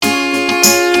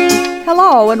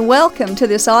Hello and welcome to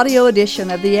this audio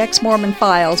edition of the Ex-Mormon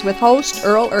Files with host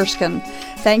Earl Erskine.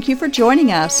 Thank you for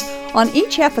joining us. On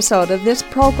each episode of this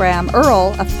program,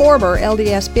 Earl, a former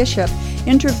LDS bishop,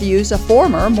 interviews a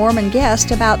former Mormon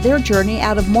guest about their journey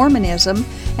out of Mormonism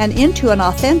and into an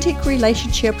authentic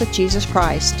relationship with Jesus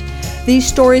Christ. These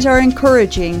stories are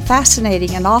encouraging,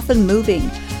 fascinating, and often moving.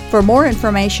 For more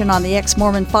information on the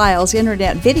Ex-Mormon Files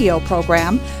internet video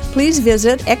program, please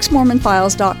visit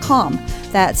exmormonfiles.com.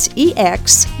 That's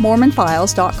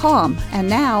exmormonfiles.com. And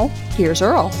now, here's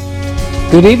Earl.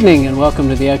 Good evening and welcome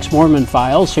to the Ex-Mormon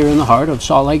Files here in the heart of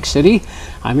Salt Lake City.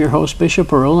 I'm your host,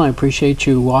 Bishop Earl, and I appreciate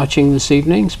you watching this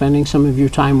evening, spending some of your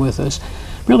time with us.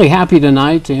 Really happy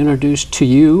tonight to introduce to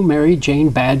you Mary Jane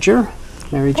Badger.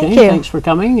 Mary Jane, thanks for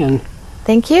coming. And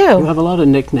thank you. You have a lot of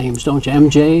nicknames, don't you?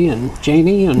 MJ and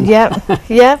Janie? And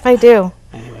Yep, I do.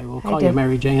 Anyway, we'll call you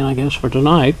Mary Jane, I guess, for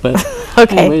tonight. But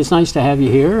okay. Anyway, it's nice to have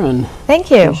you here, and thank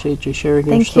you. Appreciate you sharing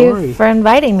your story. Thank you for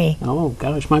inviting me. Oh,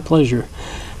 gosh, my pleasure.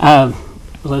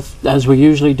 Let's, as we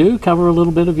usually do, cover a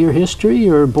little bit of your history.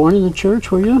 You were born in the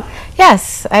church, were you?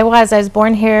 Yes, I was. I was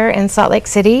born here in Salt Lake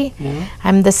City. Yeah.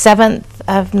 I'm the seventh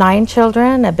of 9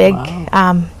 children, a big,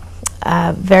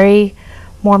 very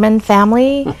Mormon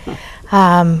family.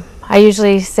 I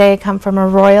usually say I come from a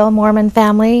royal Mormon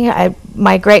family.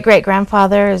 My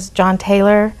great-great-grandfather is John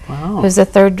Taylor, who's the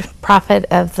third prophet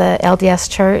of the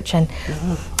LDS Church, and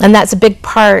that's a big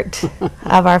part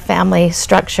of our family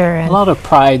structure. And a lot of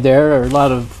pride there, or a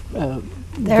lot of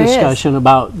discussion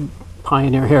about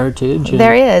pioneer heritage.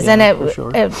 There is, and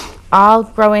it all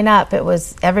growing up, it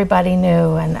was everybody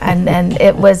knew, and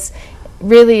it was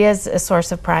really is a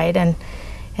source of pride and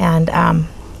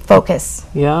focus.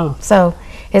 Yeah. So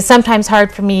it's sometimes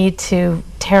hard for me to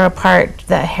tear apart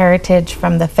the heritage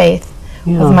from the faith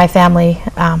of my family,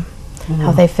 how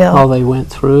they feel. All they went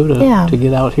through to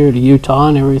get out here to Utah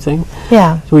and everything.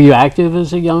 Yeah. So were you active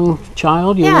as a young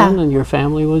child? And your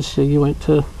family was, you went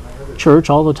to church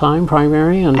all the time,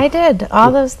 primary? And I did, all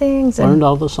those things. Learned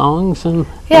all the songs and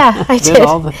I did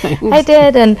all the things. I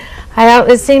did, and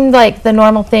it seemed like the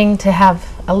normal thing to have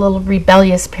a little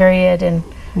rebellious period in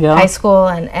high school,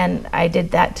 and I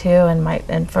did that too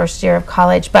in first year of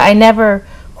college, but I never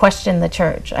questioned the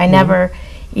church. I never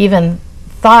even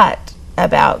thought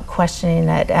about questioning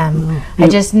it. I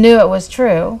just knew it was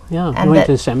true. Yeah, and you went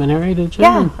to seminary, did you?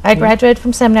 Yeah, I graduated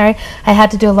from seminary. I had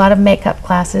to do a lot of makeup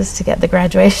classes to get the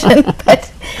graduation,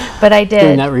 but I did.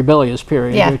 During that rebellious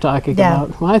period you're talking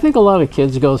about. Well, I think a lot of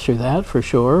kids go through that for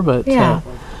sure, but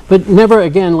but never,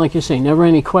 again, like you say, never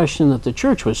any question that the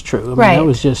church was true. I mean, that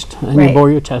was just, and you bore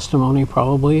your testimony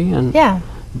probably, and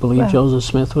believed Joseph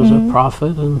Smith was a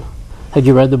prophet. And had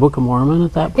you read the Book of Mormon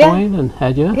at that point? And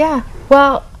had you? Yeah.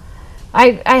 Well,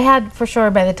 I had for sure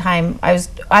by the time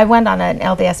I went on an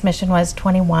LDS mission when I was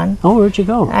 21. Oh, where'd you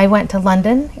go? I went to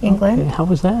London, England. Okay. How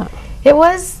was that? It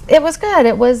was good.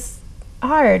 It was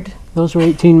hard. Those were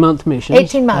 18-month missions.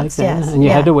 18 months, yes. And you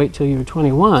had to wait till you were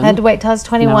 21. I had to wait till I was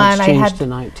 21. Now it's changed to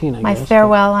 19, I my guess,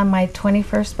 farewell on my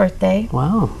 21st birthday.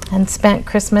 Wow. And spent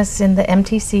Christmas in the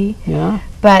MTC. Yeah.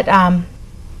 But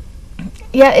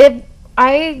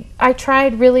I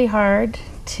tried really hard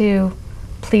to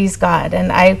please God,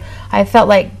 and I felt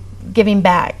like giving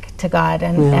back to God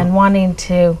and wanting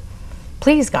to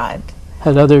please God.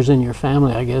 Had others in your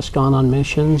family, I guess, gone on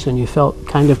missions, and you felt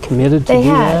kind of committed to do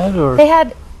that? Or? They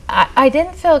had. I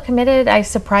didn't feel committed. I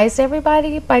surprised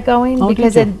everybody by going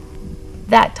because at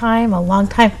that time, a long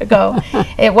time ago,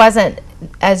 it wasn't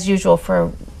as usual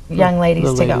for young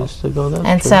ladies to go.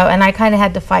 And so, and I kind of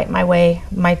had to fight my way.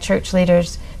 My church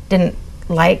leaders didn't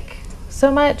like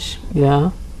so much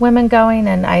women going,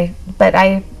 but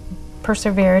I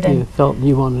persevered. And you felt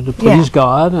you wanted to please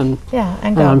God, and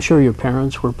I'm sure your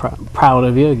parents were proud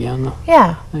of you again.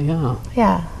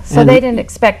 So they didn't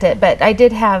expect it, but I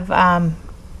did have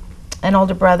an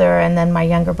older brother, and then my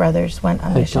younger brothers went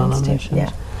on missions too.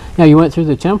 Yeah. Now you went through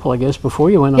the temple, I guess, before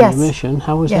you went on your mission.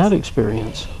 How was that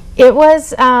experience? It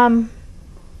was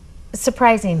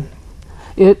surprising.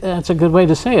 That's a good way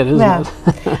to say it, isn't it?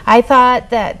 I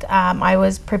thought that I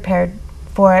was prepared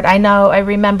for it. I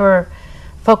remember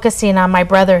focusing on my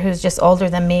brother, who's just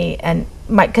older than me, and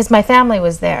because my family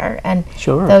was there, and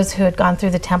those who had gone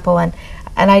through the temple, and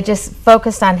I just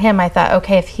focused on him. I thought,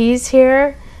 okay, if he's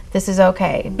here, this is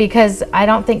okay, because I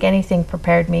don't think anything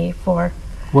prepared me for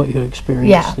what you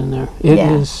experienced in there. It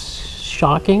is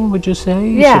shocking, would you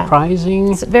say?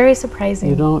 Surprising. It's very surprising.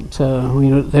 You don't.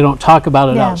 They don't talk about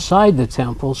it outside the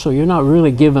temple, so you're not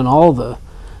really given all the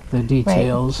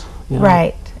details.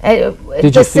 Right.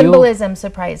 The symbolism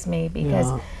surprised me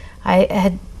because I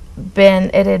had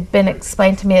had been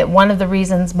explained to me that one of the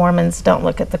reasons Mormons don't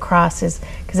look at the cross is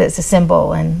because it's a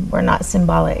symbol and we're not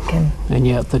symbolic, and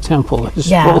yet the temple is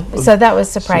so that was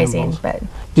surprising. Symbols. But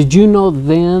did you know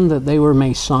then that they were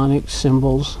Masonic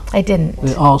symbols? I didn't.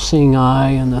 The all-seeing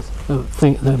eye and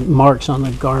the marks on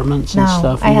the garments and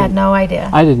stuff. I had no idea.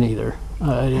 I didn't either.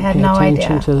 I didn't had pay no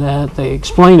attention idea. to that. They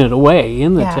explain it away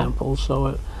in the temple,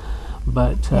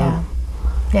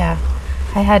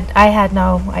 I had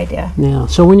no idea. Yeah.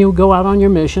 So when you go out on your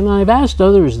mission, and I've asked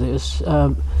others this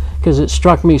because it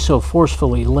struck me so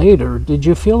forcefully later. Did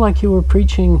you feel like you were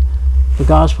preaching the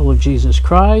gospel of Jesus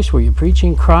Christ? Were you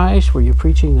preaching Christ? Were you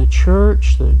preaching the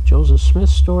church, the Joseph Smith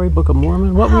story, Book of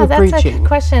Mormon? What were you preaching? That's a good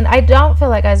question. I don't feel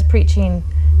like I was preaching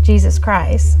Jesus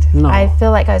Christ. No. I feel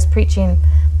like I was preaching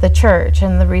the church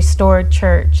and the restored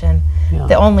church and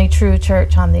the only true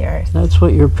church on the earth. That's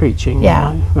what you're preaching,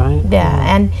 right?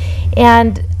 Yeah,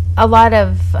 and a lot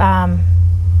of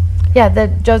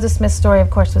the Joseph Smith story, of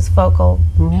course, was focal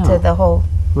to the whole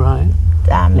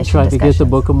They tried to get the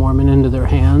Book of Mormon into their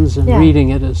hands and reading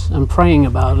it and praying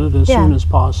about it as soon as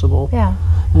possible. Yeah,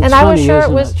 and I was sure it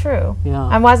was true. Yeah,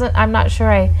 I'm not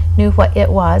sure I knew what it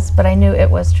was, but I knew it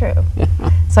was true.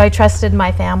 So I trusted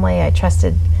my family. I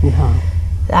trusted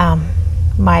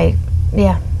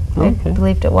I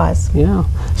believed it was. Yeah.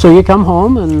 So you come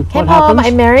home and came what home.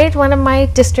 happens? I married one of my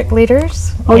district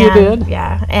leaders. Oh, you did?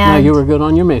 Yeah. And now you were good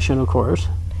on your mission, of course.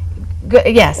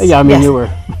 Good, yes. Yeah, I mean you were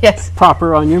yes.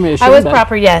 proper on your mission. I was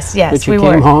proper. Yes. But you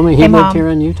came home and he lived here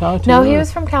in Utah too? No, he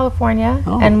was from California,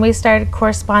 and we started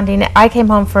corresponding. I came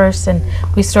home first, and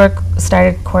we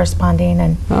started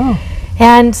corresponding,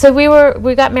 and so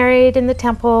we got married in the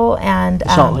temple and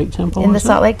Salt Lake Temple. In the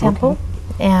Salt Lake Temple,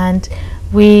 and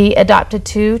we adopted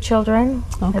 2 children.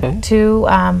 Okay. 2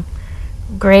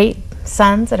 great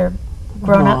sons that are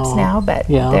grown-ups now, but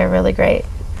they're really great.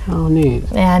 Oh, neat.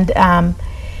 And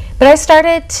but I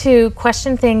started to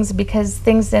question things because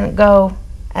things didn't go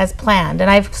as planned, and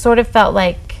I've sort of felt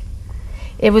like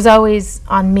it was always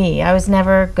on me. I was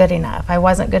never good enough. I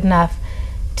wasn't good enough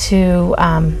to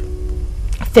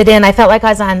fit in. I felt like I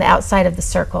was on the outside of the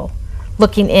circle,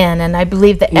 looking in, and I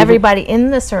believed that everybody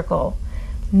in the circle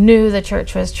knew the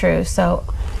church was true. So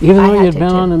even though you'd been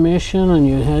on a mission and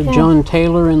you had John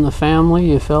Taylor in the family,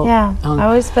 you felt I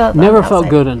always felt never felt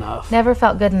good enough. Never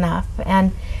felt good enough,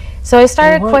 and so I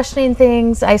started questioning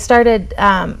things. I started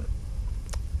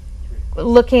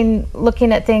looking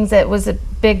at things. That was a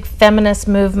big feminist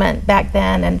movement back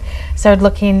then, and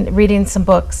started reading some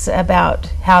books about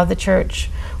how the church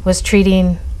was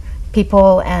treating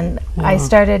people, and I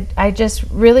just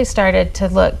really started to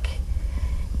look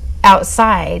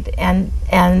outside and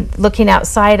looking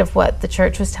outside of what the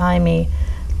church was telling me.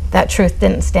 That truth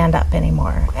didn't stand up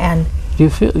anymore. And do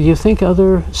you think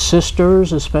other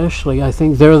sisters, especially, I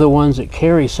think they're the ones that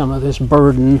carry some of this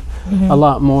burden a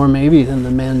lot more maybe than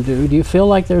the men do. Do you feel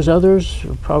like there's others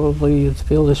who probably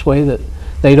feel this way, that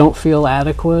they don't feel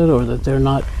adequate or that they're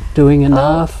not doing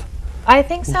enough? I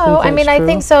think so. I mean, I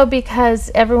think so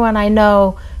because everyone I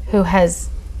know who has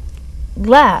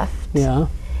left,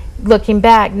 looking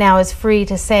back now, is free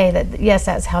to say that yes,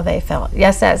 that's how they felt.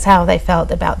 Yes, that's how they felt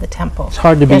about the temple. It's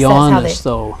hard to be honest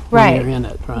though when you're in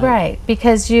it, right? Right,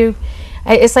 because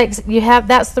it's like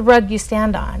that's the rug you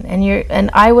stand on, and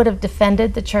I would have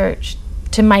defended the church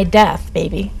to my death,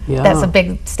 baby. Yeah. That's a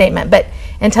big statement, but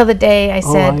until the day I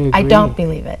said I don't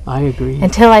believe it. I agree.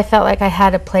 Until I felt like I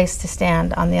had a place to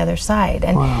stand on the other side,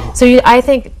 and so I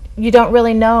think you don't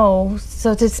really know.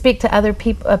 So to speak to other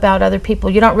people about other people,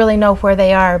 you don't really know where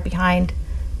they are behind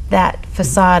that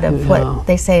facade of what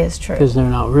they say is true. Because they're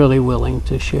not really willing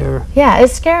to share. Yeah,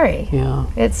 it's scary. Yeah,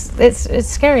 it's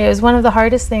scary. It was one of the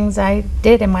hardest things I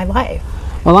did in my life.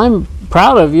 Well, I'm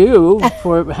proud of you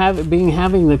for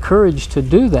having the courage to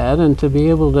do that and to be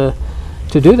able to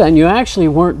do that. And you actually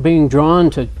weren't being drawn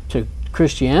to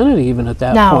Christianity even at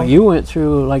that point. You went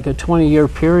through like a 20-year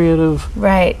period of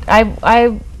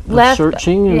I left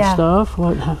searching and stuff.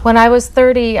 When I was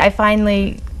 30,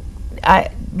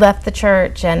 I left the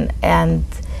church and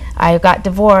I got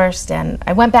divorced and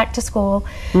I went back to school.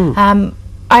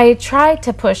 I tried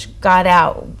to push God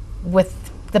out with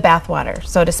the bathwater,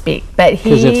 so to speak, but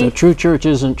because if the true church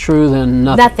isn't true, then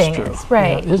nothing's true. Is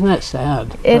right. Isn't that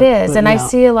sad? It is, and I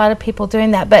see a lot of people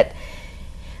doing that, but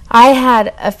I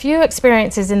had a few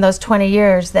experiences in those 20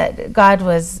 years that God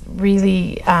was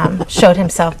really showed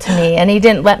himself to me, and he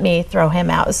didn't let me throw him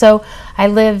out. So I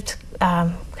lived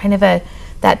kind of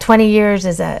that 20 years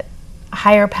as a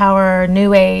higher power,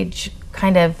 new age,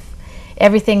 kind of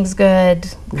everything's good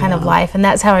kind of life, and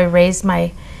that's how I raised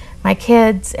my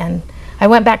kids. And I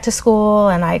went back to school,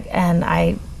 and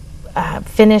I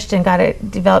finished and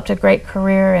developed a great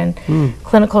career in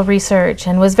clinical research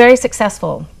and was very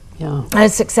successful. Yeah. I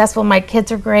was successful. My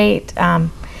kids are great. I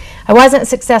wasn't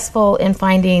successful in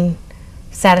finding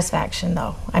satisfaction,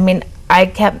 though. I mean, I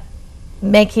kept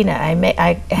making it.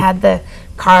 I had the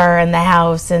car and the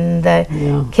house and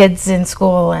the kids in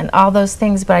school and all those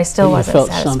things, but I still wasn't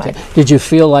satisfied. Did you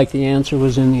feel like the answer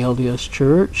was in the LDS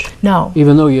Church? No.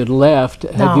 Even though you'd left,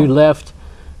 No.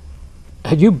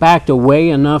 Had you backed away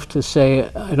enough to say,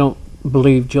 I don't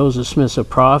believe Joseph Smith's a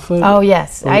prophet? Oh,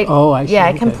 yes. I see. Yeah,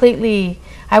 okay. I completely,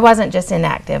 I wasn't just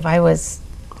inactive. Was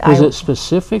it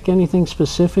specific, anything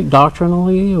specific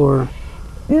doctrinally or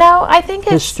no, I think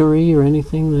it's history or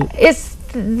anything that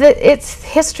it's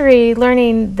history,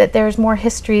 learning that there's more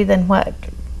history than what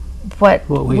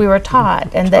we were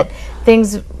taught, and that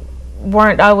things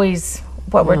weren't always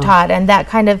what we're taught, and that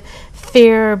kind of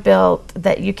fear built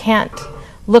that you can't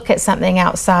look at something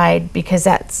outside because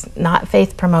that's not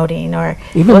faith promoting, or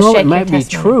even though it might be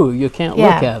true, you can't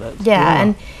look at it.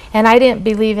 And I didn't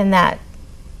believe in that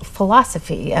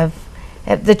philosophy of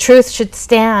the truth should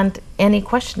stand any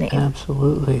questioning.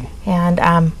 Absolutely.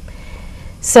 And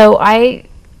so I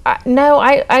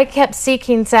kept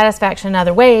seeking satisfaction in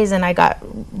other ways, and I got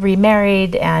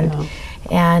remarried, and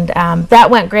that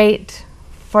went great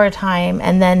for a time,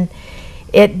 and then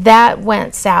that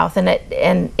went south, and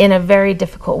in a very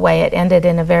difficult way. It ended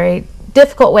in a very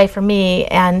difficult way for me,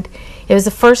 and it was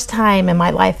the first time in my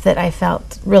life that I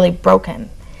felt really broken,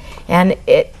 and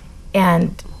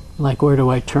like, where do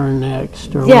I turn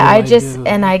next? Or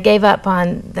I gave up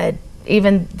on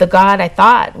even the God I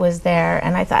thought was there,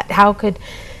 and I thought, how could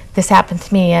this happen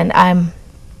to me?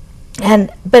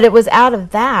 But it was out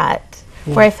of that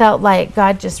where I felt like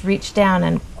God just reached down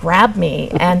and grabbed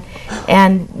me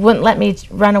and wouldn't let me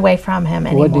run away from Him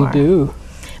anymore. What did He do?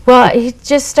 Well, He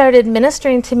just started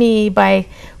ministering to me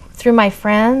through my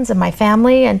friends and my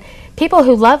family and people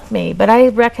who loved me. But I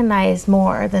recognized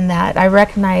more than that. I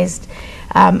recognized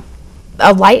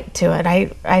a light to it.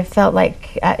 I felt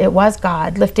like it was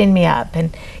God lifting me up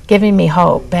and giving me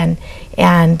hope and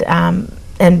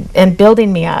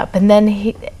building me up. And then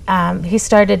He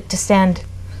started to send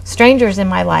strangers in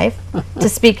my life to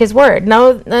speak His word.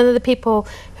 None of the people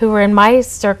who were in my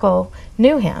circle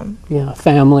knew Him. Yeah,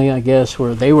 family, I guess,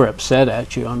 where they were upset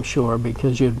at you, I'm sure,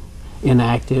 because you're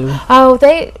inactive. Oh,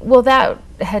 they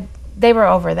were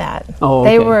over that. Oh,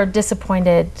 okay. They were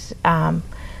disappointed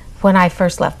when I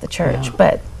first left the church,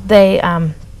 but they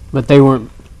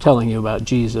weren't telling you about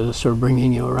Jesus or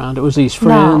bringing you around. It was these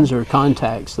friends or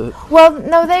contacts that. Well,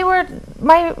 no, they were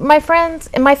my friends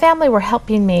and my family were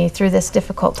helping me through this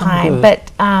difficult time.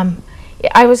 But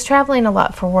I was traveling a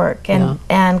lot for work,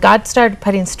 and God started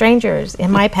putting strangers in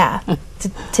my path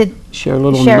to share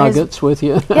little nuggets with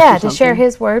you. Yeah, to share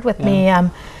His word with me.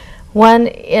 One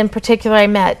in particular, I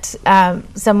met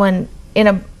someone in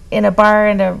a bar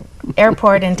in an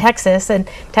airport in Texas, and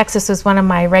Texas was one of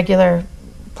my regular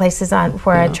places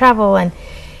where I travel, and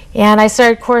I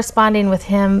started corresponding with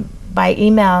him by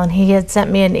email, and he had sent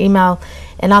me an email,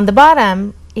 and on the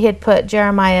bottom he had put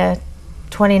Jeremiah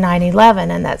 29:11,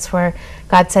 and that's where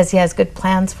God says He has good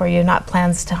plans for you, not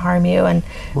plans to harm you, and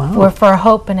for a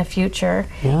hope and a future.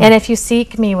 And if you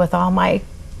seek me with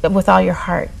all your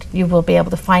heart, you will be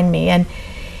able to find me. And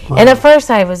at first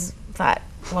I thought,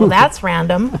 well, that's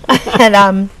random.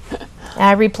 And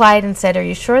I replied and said, are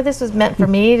you sure this was meant for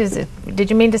me? Did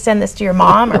you mean to send this to your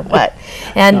mom or what?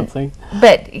 Nothing.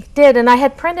 But he did, and I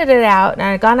had printed it out, and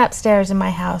I had gone upstairs in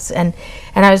my house, and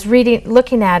I was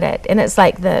looking at it, and it's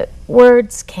like the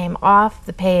words came off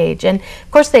the page. And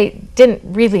of course they didn't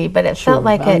really, but it felt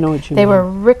like they were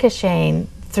ricocheting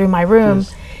through my room.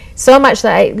 Yes. So much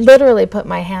that I literally put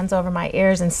my hands over my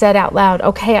ears and said out loud,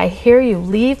 okay, I hear you,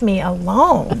 leave me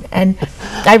alone. And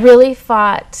I really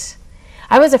fought.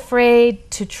 I was afraid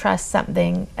to trust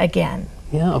something again.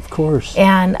 Yeah, of course.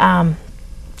 And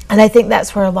I think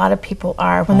that's where a lot of people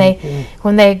are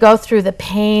when they go through the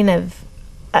pain of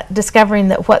discovering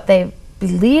that what they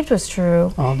believed was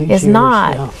true is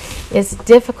not. Yeah. It's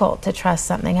difficult to trust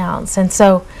something else. And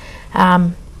so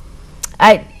and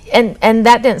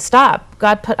that didn't stop.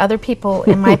 God put other people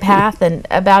in my path, and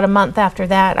about a month after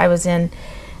that, I was in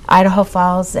Idaho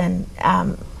Falls, and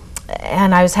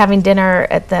I was having dinner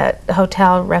at the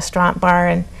hotel restaurant bar,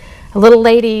 and a little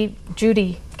lady,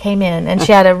 Judy, came in, and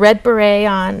she had a red beret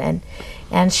on,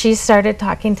 and she started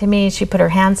talking to me. She put her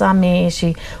hands on me.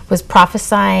 She was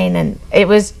prophesying, and it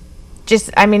was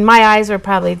just, I mean, my eyes were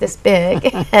probably this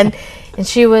big, and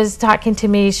she was talking to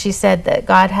me. She said that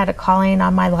God had a calling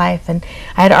on my life, and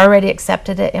I had already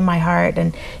accepted it in my heart.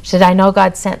 And she said, I know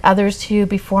God sent others to you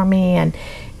before me, and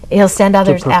He'll send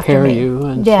others after me. You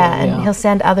and and He'll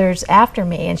send others after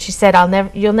me. And she said,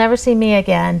 you'll never see me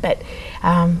again. But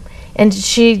and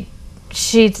she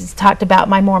talked about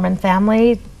my Mormon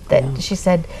family. That she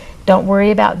said, don't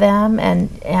worry about them.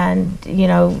 And you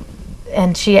know,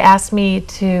 and she asked me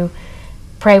to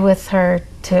pray with her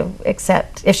to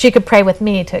accept, if she could pray with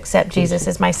me to accept Jesus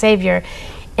as my Savior.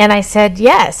 And I said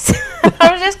yes.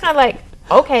 I was just kind of like,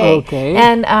 okay.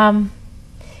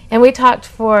 And we talked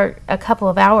for a couple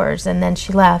of hours, and then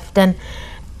she left. And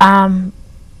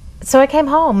so I came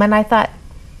home, and I thought,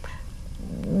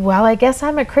 well, I guess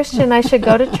I'm a Christian. I should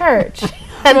go to church.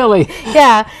 Really?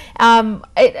 Yeah.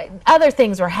 Other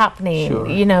things were happening. Sure.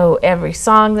 You know, every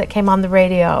song that came on the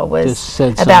radio was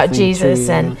about Jesus,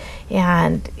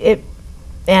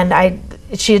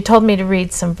 she had told me to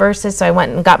read some verses, so I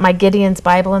went and got my Gideon's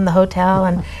Bible in the hotel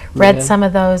and read some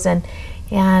of those, and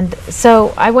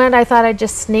so I went. I thought I'd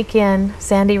just sneak in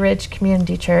Sandy Ridge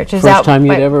Community Church. First time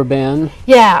you'd ever been?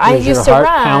 Yeah, I used to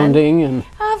run. Pounding and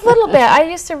a little bit. I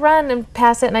used to run and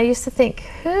pass it, and I used to think,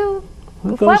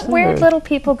 what weird little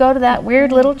people go to that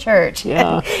weird little church?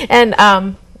 Yeah.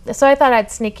 And so I thought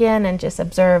I'd sneak in and just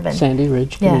observe. And Sandy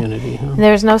Ridge Community, huh?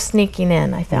 There was no sneaking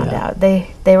in, I found out.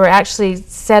 They were actually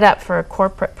set up for a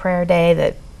corporate prayer day.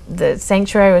 That the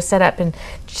sanctuary was set up in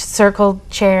circled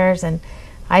chairs, and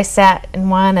I sat in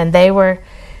one, and they were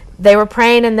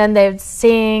praying, and then they would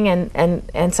sing,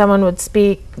 and someone would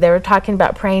speak. They were talking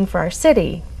about praying for our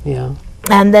city. Yeah.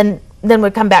 And then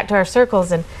we'd come back to our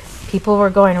circles, and people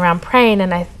were going around praying,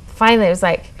 and I finally was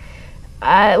like,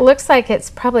 it looks like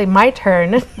it's probably my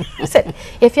turn. I said,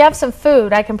 if you have some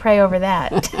food, I can pray over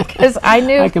that, because I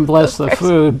knew I can bless the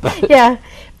food. But yeah,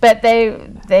 but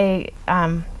the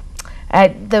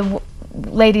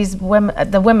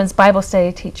women's Bible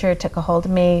study teacher took a hold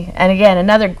of me, and again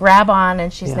another grab on,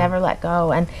 and she's never let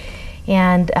go, and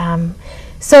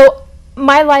so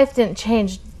my life didn't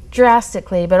change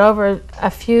drastically, but over a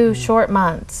few short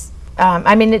months.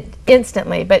 I mean, it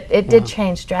instantly, but it did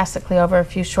change drastically over a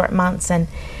few short months, and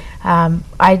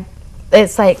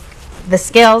it's like the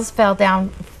scales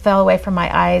fell away from my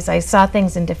eyes. I saw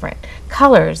things in different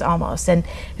colors almost, and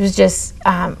it was just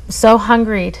so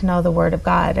hungry to know the Word of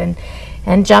God, and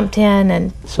jumped in.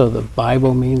 And so the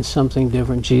Bible means something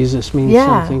different. Jesus means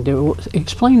something different.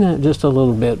 Explain that just a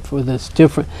little bit for this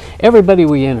different. Everybody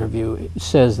we interview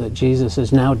says that Jesus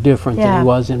is now different than he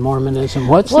was in Mormonism.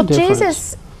 What's the difference?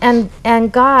 Jesus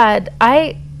and God,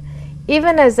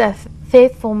 even as a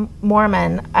faithful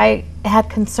Mormon, I had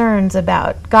concerns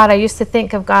about God. I used to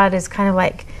think of God as kind of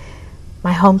like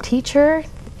my home teacher,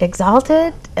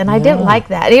 exalted, and I didn't like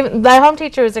that. Even my home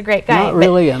teacher was a great guy. Not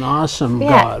really an awesome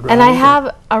God, right? And I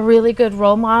have a really good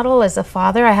role model as a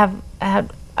father. I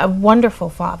had a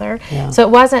wonderful father. Yeah. So it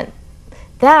wasn't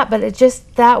that, but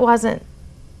that wasn't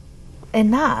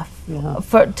enough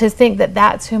to think that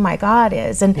that's who my God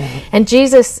is. And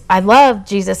Jesus, I love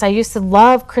Jesus. I used to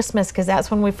love Christmas because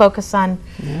that's when we focus on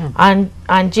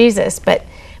Jesus. But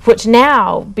which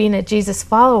now, being a Jesus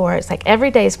follower, it's like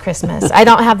every day is Christmas. I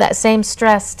don't have that same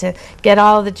stress to get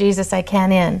all of the Jesus I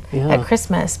can in at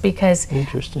Christmas, because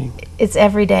it's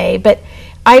every day. But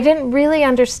I didn't really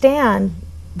understand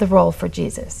the role for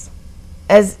Jesus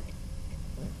as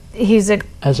a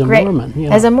Mormon.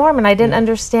 As a Mormon, I didn't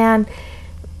understand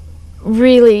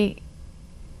really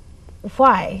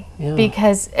why,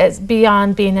 because it's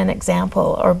beyond being an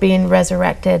example or being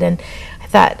resurrected. And I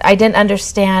thought I didn't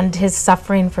understand his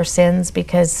suffering for sins,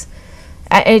 because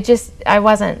it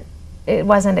wasn't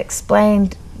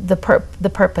explained the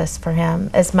purpose for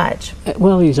him as much.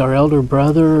 Well, he's our elder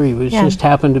brother. He was just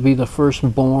happened to be the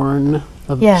firstborn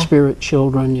of spirit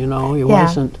children. You know, he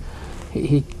wasn't.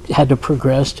 He had to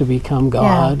progress to become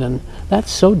God, and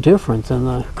that's so different than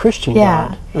the Christian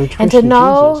God. Or Christian and to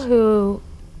know Jesus. who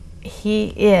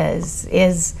he is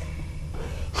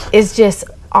just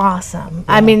awesome.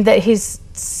 I mean, that he's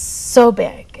so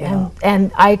big,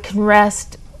 and I can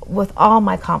rest with all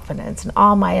my confidence and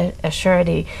all my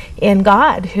assurity in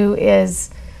God, who is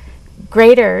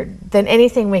greater than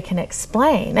anything we can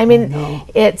explain. I mean,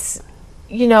 it's,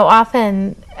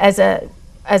 often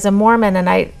as a Mormon, and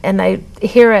I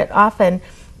hear it often,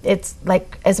 it's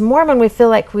like, as a Mormon, we feel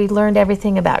like we learned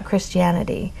everything about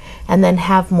Christianity and then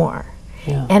have more.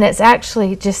 Yeah. And it's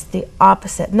actually just the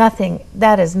opposite. Nothing,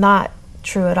 that is not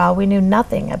true at all. We knew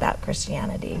nothing about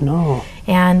Christianity. No.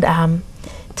 And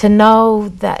to know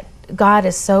that God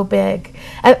is so big.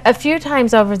 A few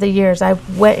times over the years, I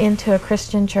went into a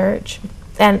Christian church,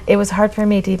 and it was hard for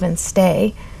me to even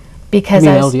stay. Because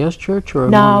I was, LDS church or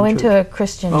into a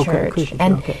Christian church.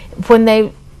 And when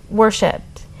they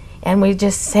worshiped and we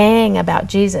just sang about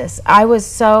Jesus, I was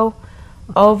so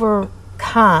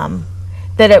overcome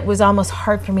that it was almost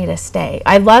hard for me to stay.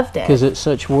 I loved it. Because it's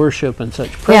such worship and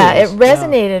such praise. Yeah, it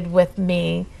resonated with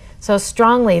me so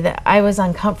strongly that I was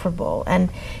uncomfortable, and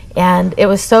it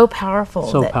was so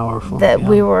powerful. That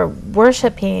we were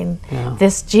worshiping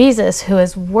this Jesus who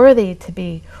is worthy to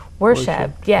be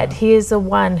worshipped. Yet he is the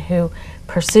one who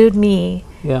pursued me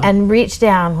and reached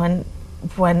down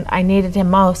when I needed him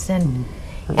most, and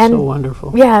so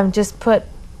wonderful. Yeah, just put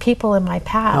people in my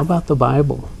path. How about the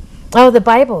Bible? Oh, the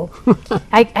Bible.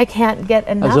 I can't get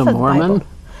enough of the Bible. As a Mormon?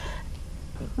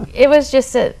 It was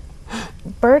just a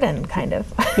burden, kind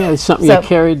of. Yeah, it's something you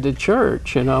carried to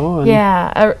church, and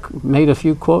made a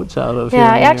few quotes out of.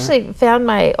 Yeah, I actually found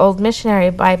my old missionary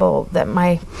Bible that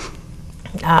my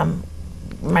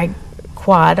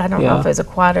quad, I don't know if it was a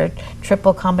quad or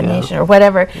triple combination or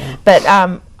whatever, but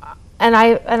and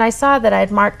I saw that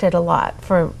I'd marked it a lot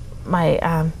for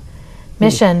my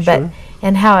mission,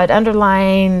 and how it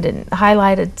underlined and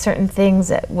highlighted certain things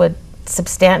that would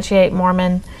substantiate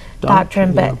Mormon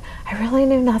doctrine, but I really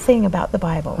knew nothing about the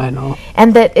Bible. I know.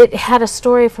 And that it had a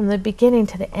story from the beginning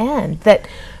to the end, that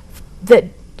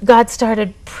God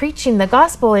started preaching the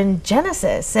gospel in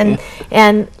Genesis, and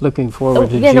looking forward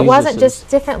to Jesus. It wasn't just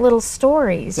different little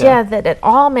stories. That it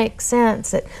all makes sense.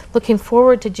 That looking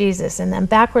forward to Jesus and then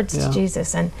backwards to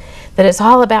Jesus, and that it's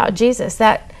all about Jesus.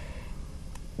 That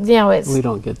it's, we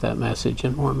don't get that message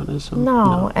in Mormonism.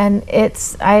 No, and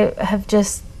I have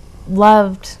just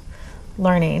loved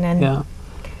learning, and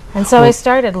so I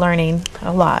started learning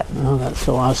a lot. Oh, that's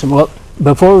so awesome. Well,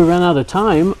 before we run out of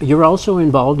time, you're also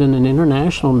involved in an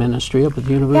international ministry up at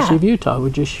the University of Utah.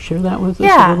 Would you share that with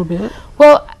us a little bit?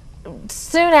 Well,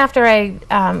 soon after I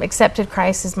accepted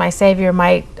Christ as my Savior,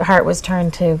 my heart was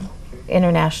turned to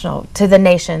the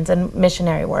nations and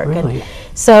missionary work. Really? And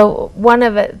so one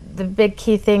of the big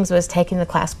key things was taking the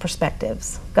class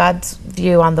perspectives, God's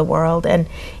view on the world, and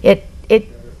it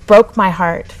broke my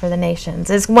heart for the nations.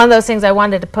 It's one of those things I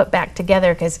wanted to put back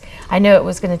together because I knew it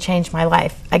was going to change my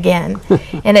life again.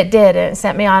 And it did. It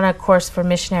sent me on a course for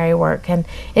missionary work, and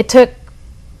it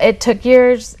took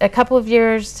years, a couple of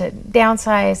years, to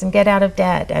downsize and get out of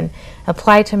debt and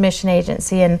apply to a mission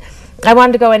agency, and I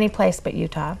wanted to go any place but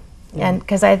Utah. And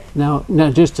because now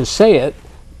just to say it,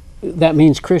 that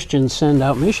means Christians send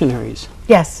out missionaries.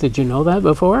 Yes. Did you know that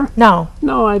before? No.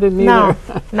 No, I didn't either.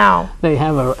 No. They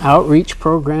have outreach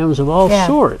programs of all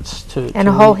sorts to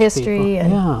a whole history.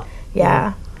 People.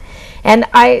 And and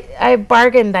I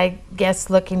bargained, I guess,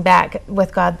 looking back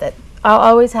with God, that I'll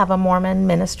always have a Mormon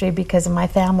ministry because of my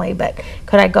family, but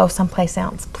could I go someplace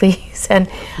else, please? And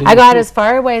I got as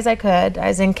far away as I could. I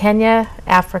was in Kenya,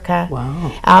 Africa,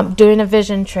 doing a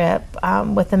vision trip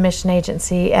with a mission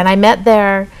agency, and I met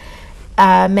there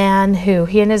a man who,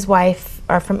 he and his wife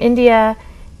are from India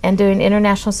and doing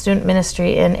international student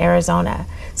ministry in Arizona.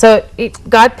 So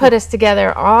God put us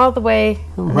together all the way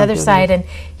on the other side, and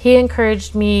he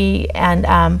encouraged me and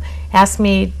asked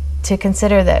me to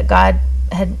consider that God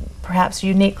had perhaps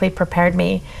uniquely prepared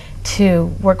me to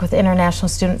work with international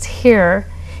students here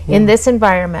in this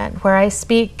environment where I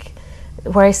speak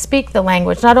the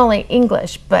language, not only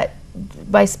English, but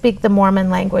I speak the Mormon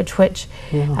language, which,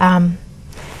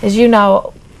 as you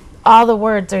know, all the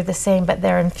words are the same, but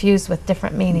they're infused with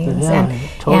different meanings.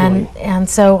 And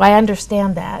so I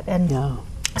understand that. And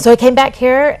so I came back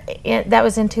here, that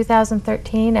was in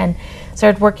 2013, and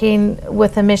started working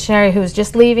with a missionary who was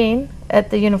just leaving at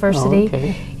the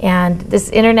university. And this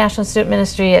international student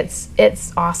ministry,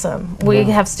 it's awesome. We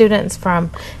have students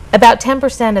from, about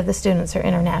 10% of the students are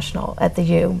international at the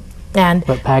U.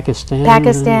 But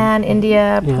Pakistan,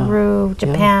 India, Peru,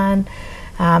 Japan,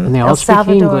 and they all El speak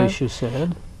Salvador. English, you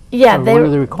said. Yeah,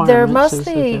 they're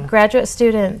mostly graduate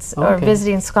students or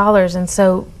visiting scholars, and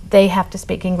so they have to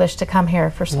speak English to come here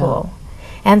for school.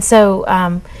 And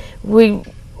so we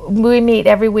meet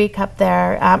every week up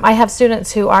there. I have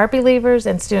students who are believers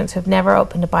and students who've never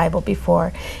opened a Bible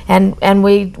before, and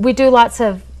we do lots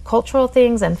of cultural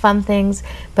things and fun things,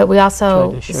 but we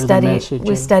also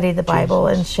study the Bible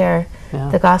and share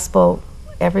the gospel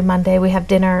every Monday. We have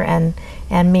dinner and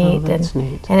meet,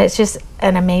 and it's just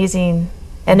an amazing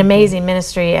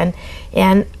ministry,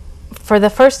 and for the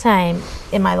first time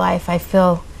in my life I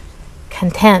feel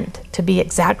content to be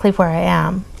exactly where I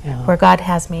am, where God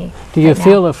has me. Do you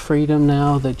feel a freedom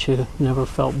now that you never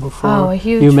felt before? Oh, a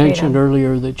huge You mentioned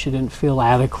earlier that you didn't feel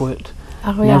adequate,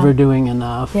 never doing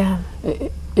enough.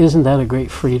 Isn't that a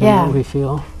great freedom that we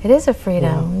feel? It is a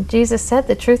freedom. Jesus said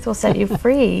the truth will set you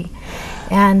free.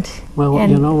 And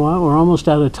you know what? We're almost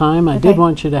out of time. I did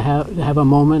want you to have a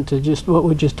moment to just, what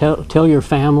would you tell your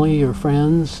family, your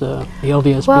friends, the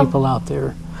LDS people out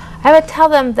there? I would tell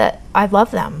them that I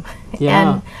love them.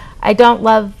 Yeah. And I don't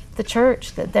love the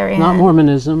church that they're in. Not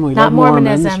Mormonism. We Not love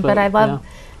Mormons, Mormonism, but I love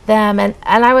them. And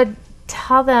I would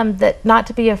tell them that not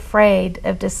to be afraid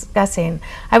of discussing.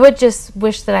 I would just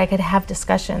wish that I could have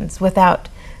discussions without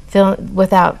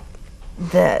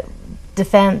the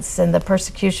defense and the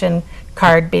persecution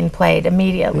card being played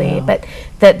immediately, but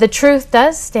that the truth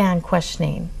does stand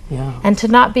questioning, and to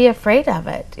not be afraid of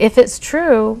it. If it's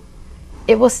true,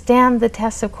 it will stand the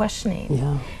test of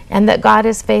questioning, and that God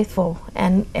is faithful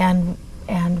and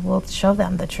will show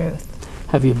them the truth.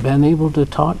 Have you been able to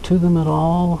talk to them at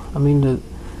all? I mean,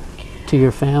 to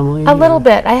your family? A little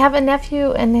bit. I have a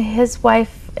nephew and his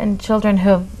wife and children who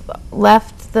have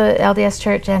left the LDS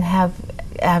Church and have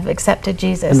accepted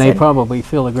Jesus. And they probably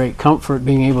feel a great comfort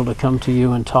being able to come to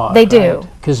you and talk. They do.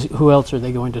 Because who else are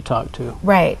they going to talk to?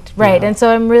 Right. And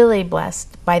so I'm really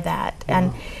blessed by that.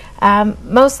 And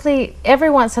mostly, every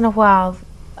once in a while,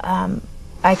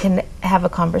 I can have a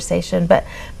conversation, but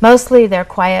mostly they're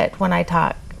quiet when I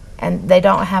talk, and they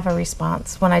don't have a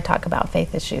response when I talk about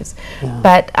faith issues.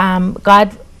 But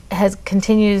God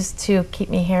continues to keep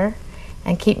me here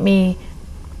and keep me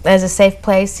as a safe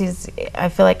place. I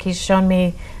feel like He's shown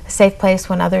me a safe place.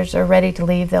 When others are ready to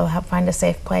leave, they'll find a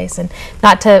safe place, and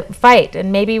not to fight.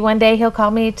 And maybe one day He'll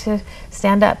call me to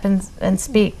stand up and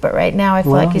speak. But right now, I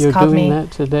feel like He's called me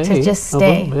to just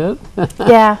stay. A little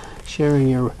bit.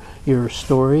 Sharing your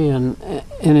story, and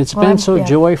it's been so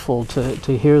joyful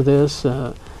to hear this.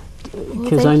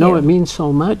 Because I know it means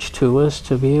so much to us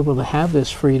to be able to have this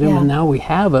freedom, and now we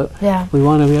have it. We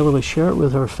want to be able to share it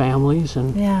with our families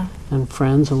and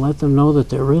friends, and let them know that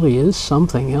there really is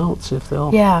something else if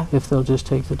they'll just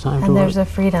take the time to and look. there's a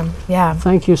freedom.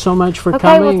 Thank you so much for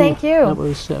coming. Well, thank you. That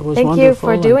was thank wonderful. You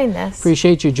for doing this.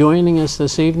 Appreciate you joining us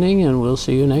this evening, and we'll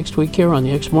see you next week here on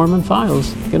the Ex-Mormon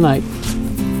Files. Good night.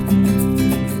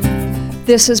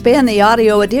 This has been the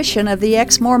audio edition of the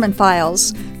Ex-Mormon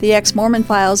Files. The Ex-Mormon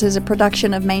Files is a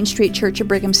production of Main Street Church of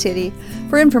Brigham City.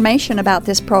 For information about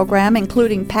this program,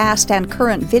 including past and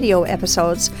current video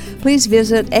episodes, please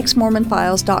visit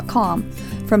exmormonfiles.com.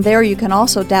 From there, you can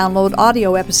also download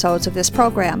audio episodes of this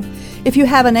program. If you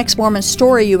have an Ex-Mormon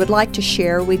story you would like to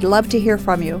share, we'd love to hear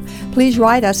from you. Please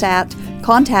write us at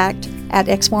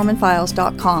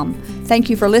contact@exmormonfiles.com. Thank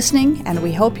you for listening, and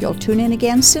we hope you'll tune in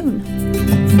again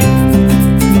soon.